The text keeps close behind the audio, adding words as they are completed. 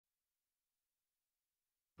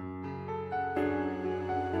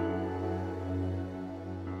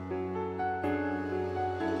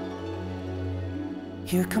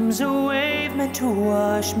Here comes a wave meant to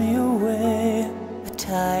wash me away, a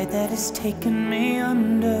tide that has taken me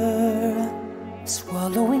under.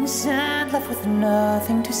 Swallowing sand, left with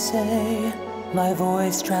nothing to say, my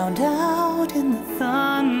voice drowned out in the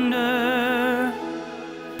thunder.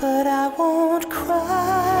 But I won't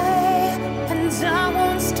cry, and I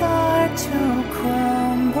won't start to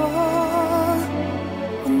crumble.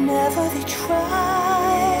 Whenever they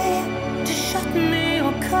try to shut me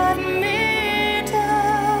or cut me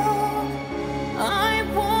down, I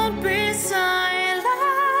won't be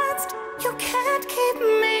silenced. You can't keep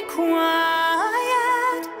me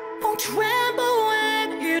quiet. Won't tremble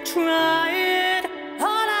when you try it.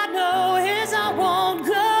 All I know is I won't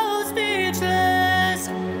go speechless.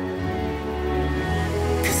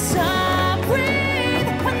 'Cause I breathe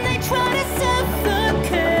when they try to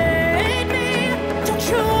suffocate me. Don't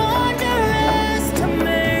you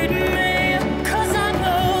underestimate me, 'cause I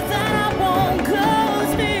know that I won't go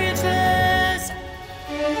speechless.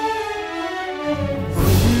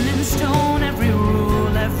 Written in stone, every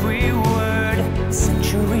rule, every word,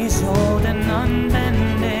 centuries old and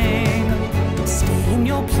unbending. Stay in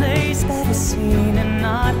your place, better seen and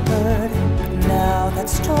not heard. But now that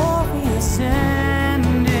story is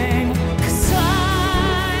ending. 'Cause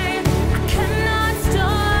I cannot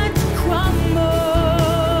start to crumble.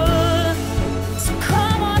 So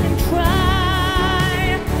come on and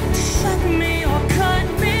try to shut me or cut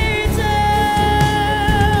me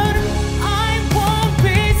down. I won't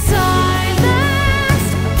be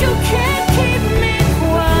silenced. You can't keep me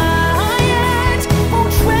quiet.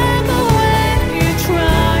 Won't tremble when you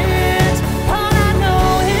try it. All I know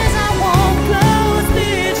is I won't go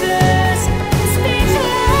speechless.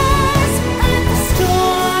 Speechless at the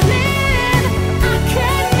storm in. I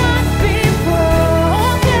cannot be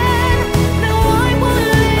broken. No, I will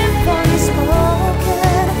live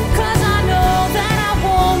unspoken. 'Cause I know that I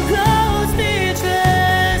won't go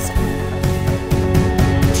speechless.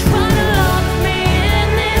 Try to lock me in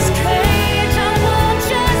this cage. I won't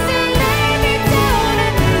just lay me down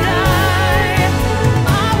and die.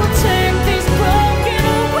 I will take these broken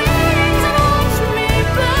wings and watch me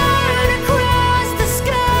burn across the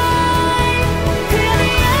sky. Hear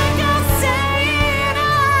the echo saying I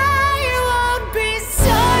won't be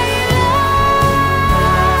silenced.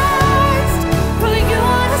 Will you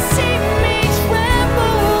wanna see me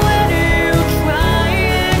tremble when you try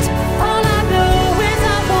it? All I know is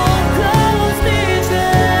I won't go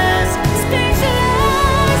speechless.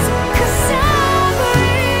 Speechless, 'cause I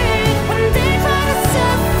breathe when they try to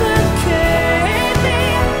suffocate me.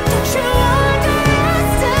 Don't you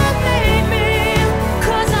underestimate me,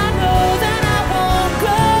 'cause I know that I won't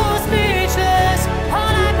go speechless.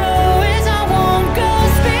 All I know is I won't go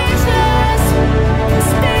speechless.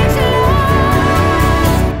 Speechless.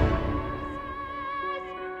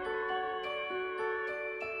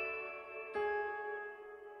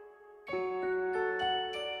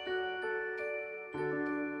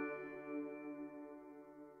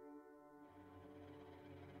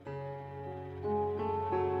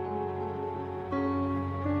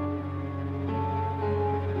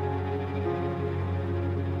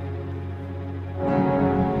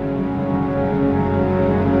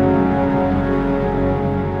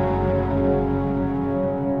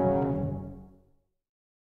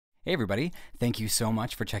 Hey everybody, thank you so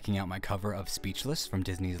much for checking out my cover of Speechless from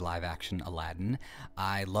Disney's live-action Aladdin.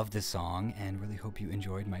 I love this song and really hope you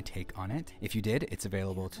enjoyed my take on it. If you did, it's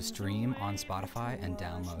available to stream on Spotify and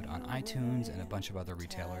download on iTunes and a bunch of other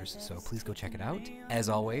retailers, so please go check it out. As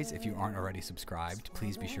always, if you aren't already subscribed,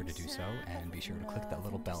 please be sure to do so, and be sure to click that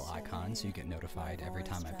little bell icon so you get notified every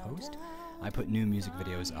time I post. I put new music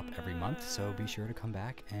videos up every month, so be sure to come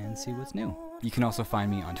back and see what's new. You can also find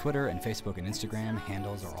me on Twitter and Facebook and Instagram.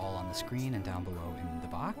 Handles are all on the screen and down below in the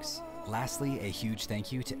box. Lastly, a huge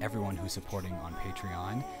thank you to everyone who's supporting on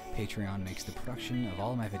Patreon. Patreon makes the production of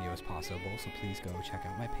all of my videos possible, so please go check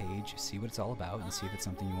out my page, see what it's all about, and see if it's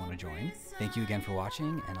something you want to join. Thank you again for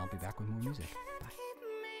watching, and I'll be back with more music. Bye.